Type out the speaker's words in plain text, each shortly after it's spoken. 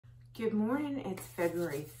Good morning. It's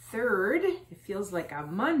February 3rd. It feels like a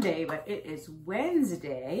Monday, but it is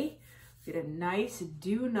Wednesday. We had a nice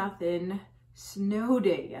do-nothing snow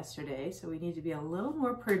day yesterday, so we need to be a little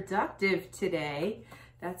more productive today.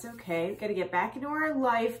 That's okay. We've got to get back into our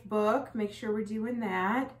life book, make sure we're doing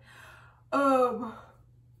that. And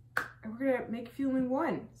we're gonna make fueling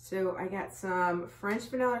one. So I got some French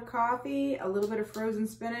vanilla coffee, a little bit of frozen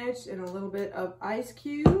spinach, and a little bit of ice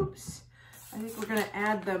cubes. I think we're gonna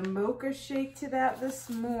add the mocha shake to that this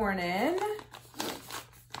morning.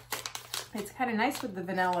 It's kind of nice with the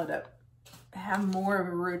vanilla to have more of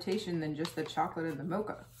a rotation than just the chocolate and the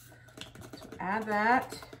mocha. So add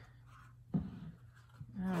that.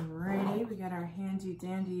 Alrighty, we got our handy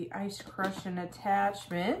dandy ice crushing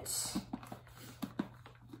attachment.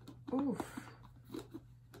 Oof.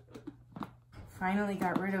 Finally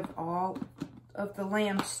got rid of all of the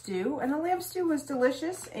lamb stew, and the lamb stew was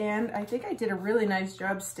delicious, and I think I did a really nice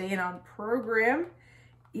job staying on program,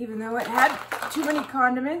 even though it had too many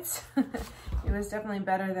condiments. It was definitely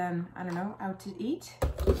better than, I don't know, out to eat.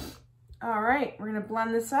 All right, we're gonna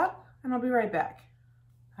blend this up, and I'll be right back.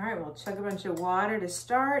 All right, we'll chug a bunch of water to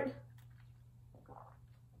start.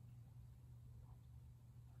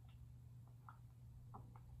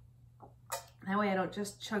 That way I don't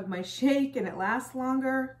just chug my shake and it lasts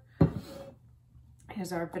longer.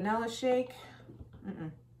 Here's our vanilla shake.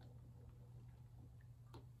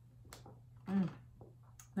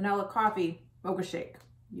 Vanilla coffee, mocha shake.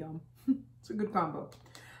 Yum. It's a good combo.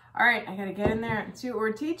 All right, I gotta get in there and see what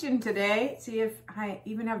we're teaching today. See if I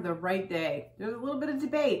even have the right day. There's a little bit of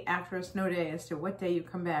debate after a snow day as to what day you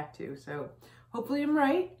come back to. So hopefully I'm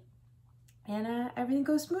right and everything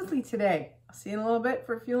goes smoothly today. I'll see you in a little bit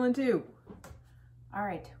for fueling two. All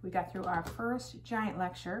right, we got through our first giant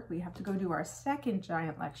lecture. We have to go do our second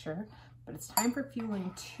giant lecture, but it's time for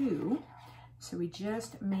fueling two. So we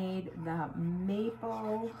just made the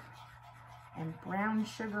maple and brown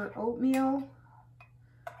sugar oatmeal.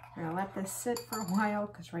 We're gonna let this sit for a while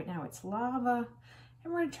because right now it's lava,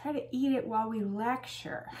 and we're gonna try to eat it while we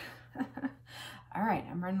lecture. All right,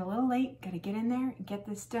 I'm running a little late. Gotta get in there and get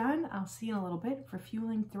this done. I'll see you in a little bit for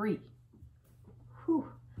fueling three. Whew.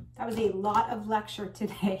 That was a lot of lecture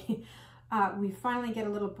today. We finally get a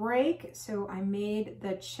little break. So I made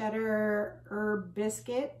the cheddar herb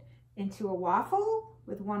biscuit into a waffle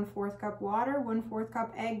with 1/4 cup water, 1/4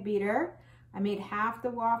 cup egg beater. I made half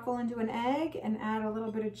the waffle into an egg and add a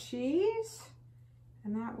little bit of cheese.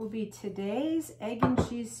 And that will be today's egg and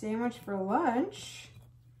cheese sandwich for lunch.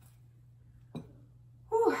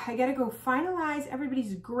 Whew, I gotta go finalize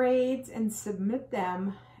everybody's grades and submit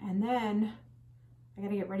them. And then I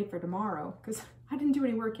gotta get ready for tomorrow because I didn't do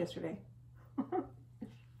any work yesterday. But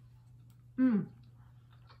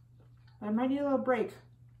I might need a little break.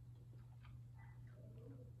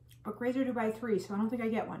 But grades are due by 3, so I don't think I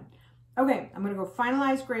get one. Okay, I'm gonna go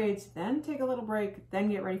finalize grades, then take a little break, then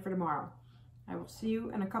get ready for tomorrow. I will see you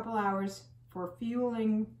in a couple hours for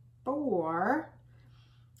fueling 4.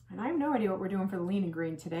 And I have no idea what we're doing for the lean and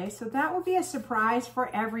green today, so that will be a surprise for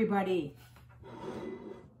everybody.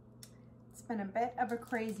 It's been a bit of a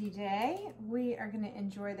crazy day. We are going to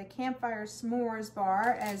enjoy the campfire s'mores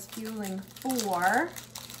bar as fueling 4.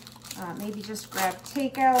 Maybe just grab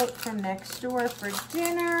takeout from next door for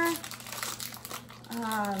dinner.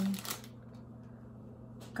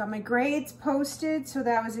 Got my grades posted, so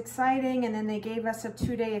that was exciting. And then they gave us a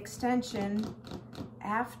 2-day extension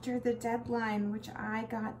after the deadline, which I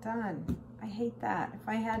got done. I hate that. If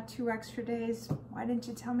I had 2 extra days, why didn't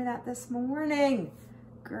you tell me that this morning?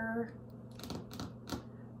 Grr.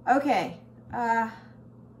 Okay, yeah,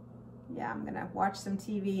 I'm gonna watch some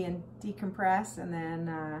TV and decompress and then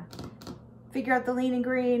figure out the lean and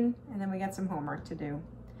green, and then we got some homework to do.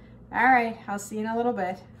 All right, I'll see you in a little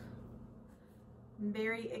bit. I'm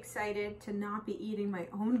very excited to not be eating my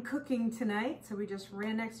own cooking tonight, so we just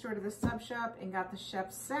ran next door to the sub shop and got the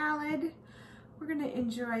chef's salad. We're gonna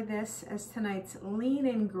enjoy this as tonight's lean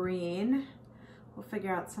and green. We'll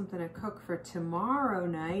figure out something to cook for tomorrow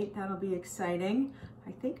night. That'll be exciting.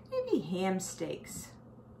 I think maybe ham steaks.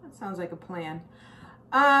 That sounds like a plan.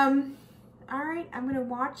 All right, I'm gonna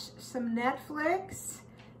watch some Netflix,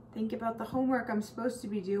 think about the homework I'm supposed to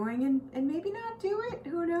be doing, and maybe not do it,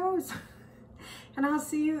 who knows? And I'll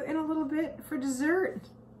see you in a little bit for dessert.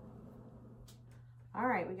 All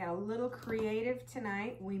right, we got a little creative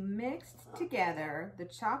tonight. We mixed together the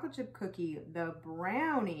chocolate chip cookie, the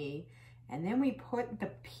brownie, and then we put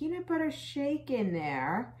the peanut butter shake in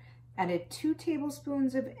there, added 2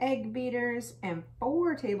 tablespoons of egg beaters and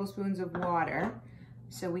 4 tablespoons of water.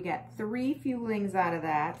 So we got 3 fuelings out of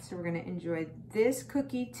that. So we're gonna enjoy this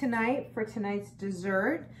cookie tonight for tonight's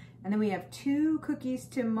dessert. And then we have 2 cookies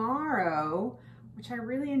tomorrow, which I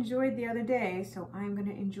really enjoyed the other day. So I'm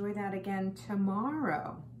gonna enjoy that again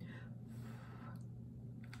tomorrow.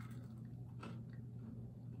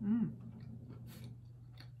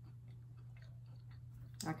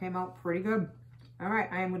 That came out pretty good. All right,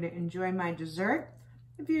 I am going to enjoy my dessert.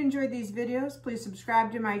 If you enjoyed these videos, please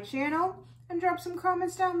subscribe to my channel and drop some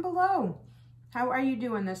comments down below. How are you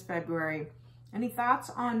doing this February? Any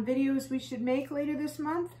thoughts on videos we should make later this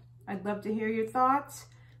month? I'd love to hear your thoughts,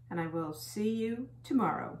 and I will see you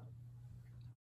tomorrow.